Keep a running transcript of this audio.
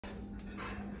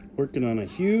Working on a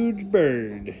huge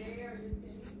bird.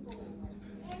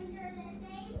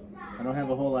 I don't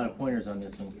have a whole lot of pointers on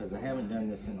this one because I haven't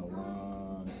done this in a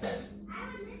long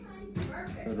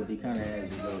time. So it'll be kind of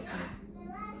as we go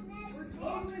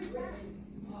through.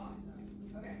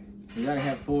 You gotta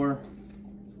have 4.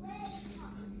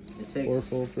 It takes 4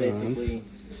 full basically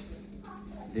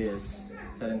this,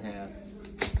 cut in half.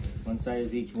 One side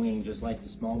is each wing, just like the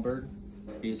small bird.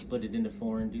 You split it into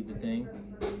 4 and do the thing.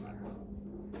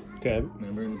 Okay.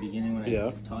 Remember in the beginning when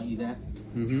I taught you that?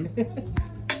 Mm-hmm.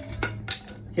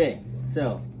 Okay,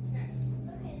 so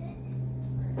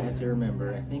you have to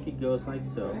remember, I think it goes like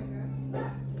so.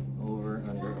 Over,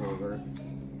 under, over.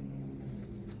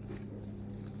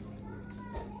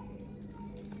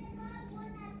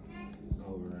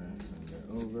 Over,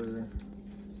 under, over.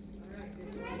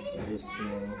 It's this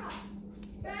thing.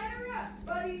 Batter up,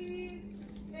 buddy.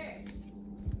 Okay.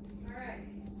 All right.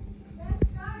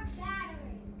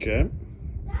 Okay.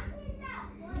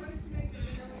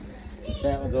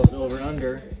 That one goes over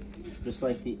under, just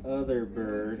like the other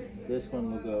bird. This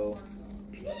one will go.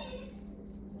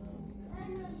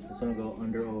 This one will go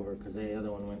under over because the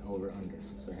other one went over under,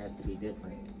 so it has to be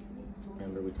different.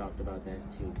 Remember we talked about that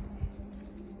too.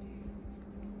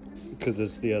 Because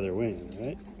it's the other wing,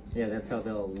 right? Yeah, that's how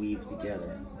they'll weave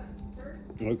together.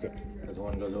 Okay. Because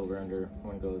one goes over under,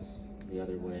 one goes the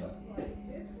other way. Okay,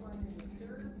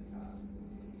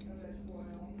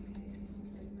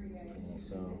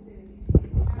 so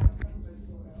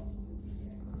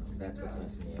that's what's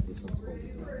messing me up. This one's supposed to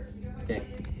go. Okay.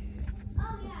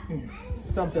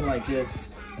 Something like this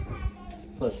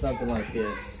plus something like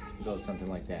this goes something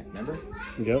like that. Remember?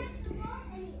 Yep.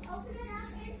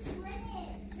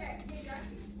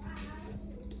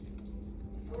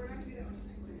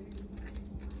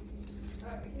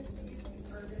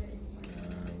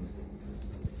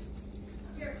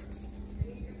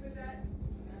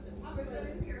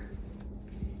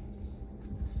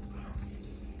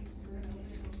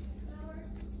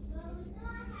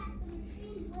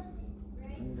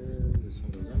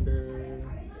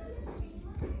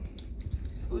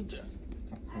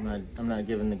 I'm not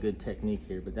giving the good technique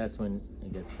here, but that's when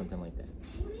it gets something like that.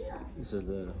 This is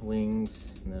the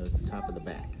wings and the top of the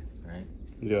back, right?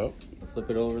 Yep. I'll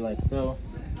flip it over like so.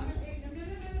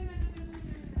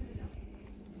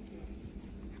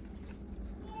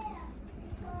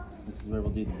 This is where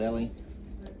we'll do the belly.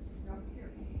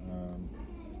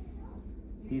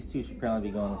 These two should probably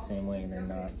be going the same way, and they're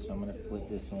not, so I'm going to flip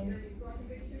this one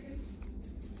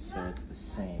so it's the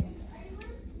same.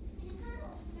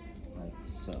 Like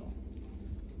so.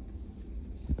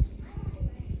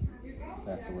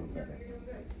 That's a little better.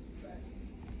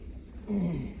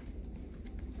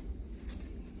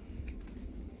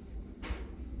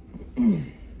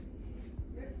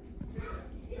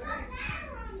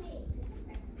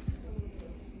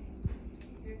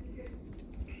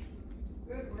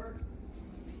 Good work.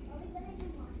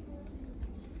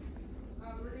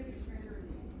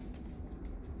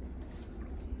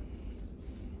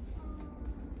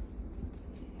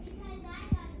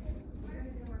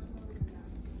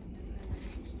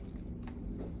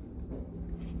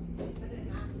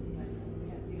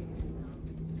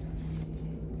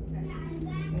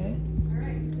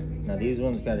 Now these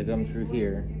ones got to come through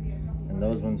here, and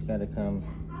those ones got to come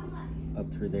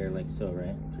up through there like so,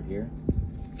 right? Through here.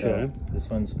 So Okay. this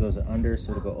one goes under,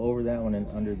 so it'll go over that one and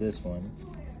under this one.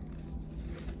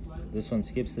 This one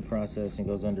skips the process and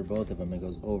goes under both of them. It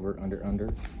goes over, under,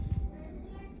 under.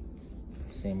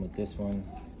 Same with this one.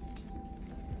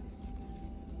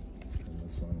 And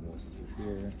this one goes through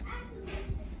here.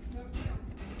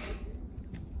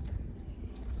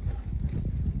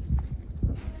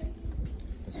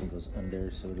 This one goes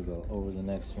under, so it'll go over the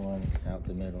next one, out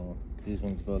the middle. These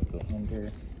ones both go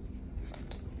under,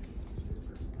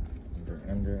 under,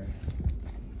 under.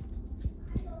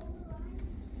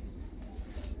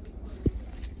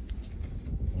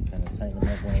 And kind of tighten them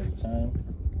up one at a time.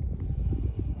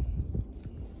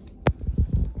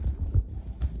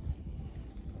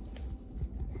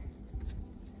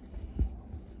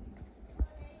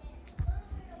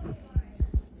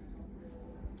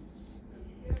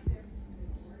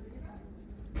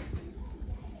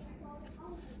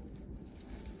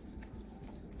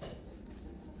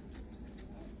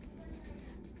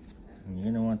 And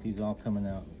you're gonna want these all coming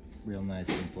out real nice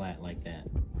and flat like that.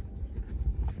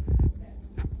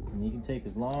 And you can take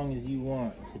as long as you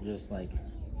want to just like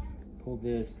pull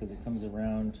this, because it comes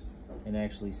around and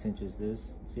actually cinches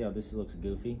this. See how this looks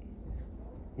goofy?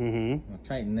 Mm-hmm. I'll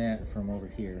tighten that from over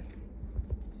here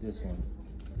to this one.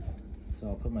 So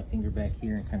I'll put my finger back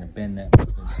here and kind of bend that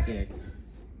and stick.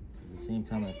 At the same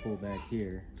time I pull back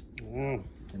here. Wow.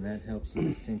 And that helps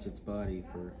you cinch its body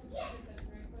for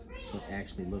so it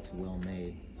actually looks well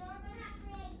made.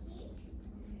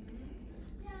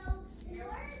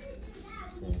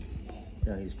 Okay. See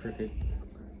how he's crooked?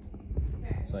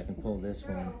 So I can pull this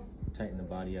one, tighten the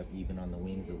body up even on the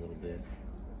wings a little bit.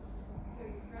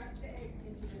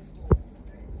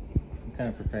 I'm kind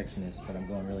of perfectionist, but I'm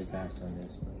going really fast on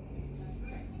this.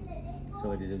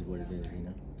 So it is what it is, you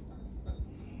know?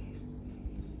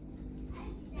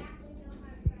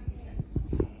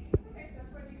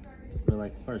 But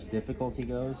like as far as difficulty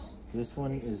goes, this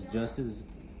one is just as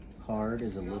hard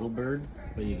as a little bird,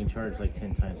 but you can charge like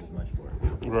 10 times as much for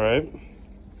it. Right.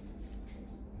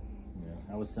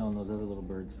 Yeah, I was selling those other little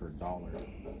birds for $1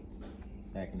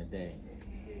 back in the day.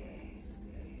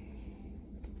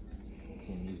 I've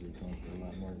seen them usually going for a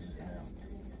lot more than that.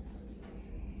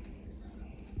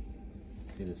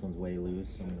 See, this one's way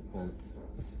loose, so I'm gonna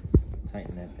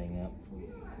tighten that thing up.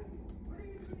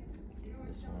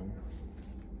 This one.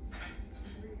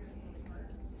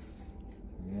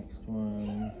 Next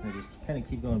one, I just kind of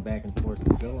keep going back and forth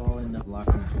because they'll all end up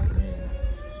locking each other in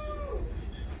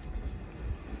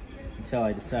until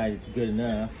I decide it's good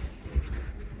enough.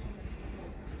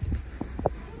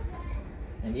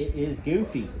 And it is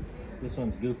goofy. This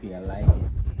one's goofy, I like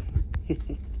it.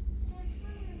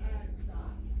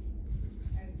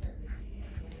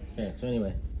 Okay, so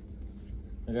anyway,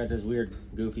 I got this weird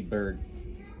goofy bird.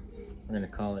 We're gonna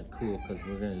call it cool because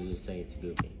we're gonna just say it's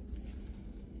goofy.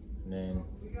 And then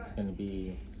it's going to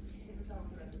be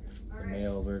the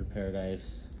male bird of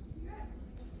paradise.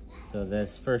 So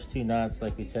this first 2 knots,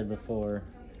 like we said before,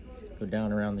 go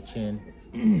down around the chin,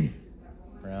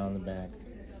 around the back,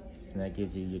 and that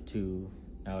gives you your 2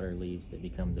 outer leaves that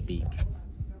become the beak.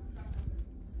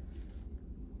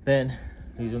 Then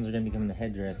these ones are going to become the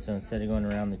headdress. So instead of going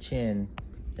around the chin,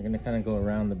 they're going to kind of go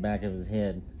around the back of his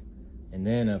head and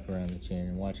then up around the chin,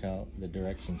 and watch how the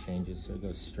direction changes so it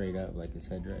goes straight up like his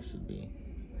headdress should be.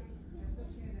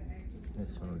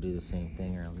 This one will do the same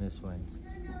thing around this way.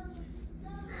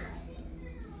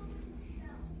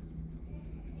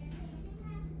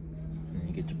 And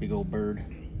you get your big old bird.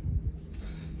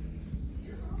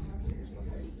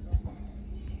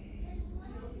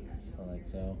 Like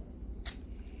so.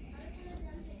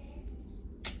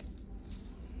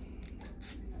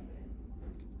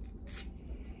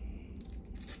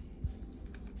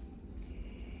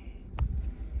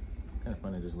 Kind of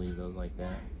fun to just leave those like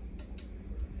that.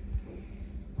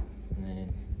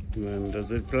 And then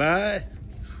does it fly?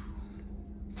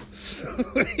 Sweet.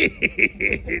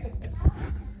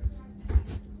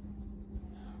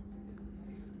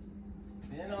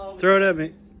 Throw it at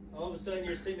me. all of a sudden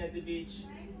you're sitting at the beach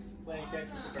playing catch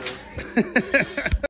with the bird.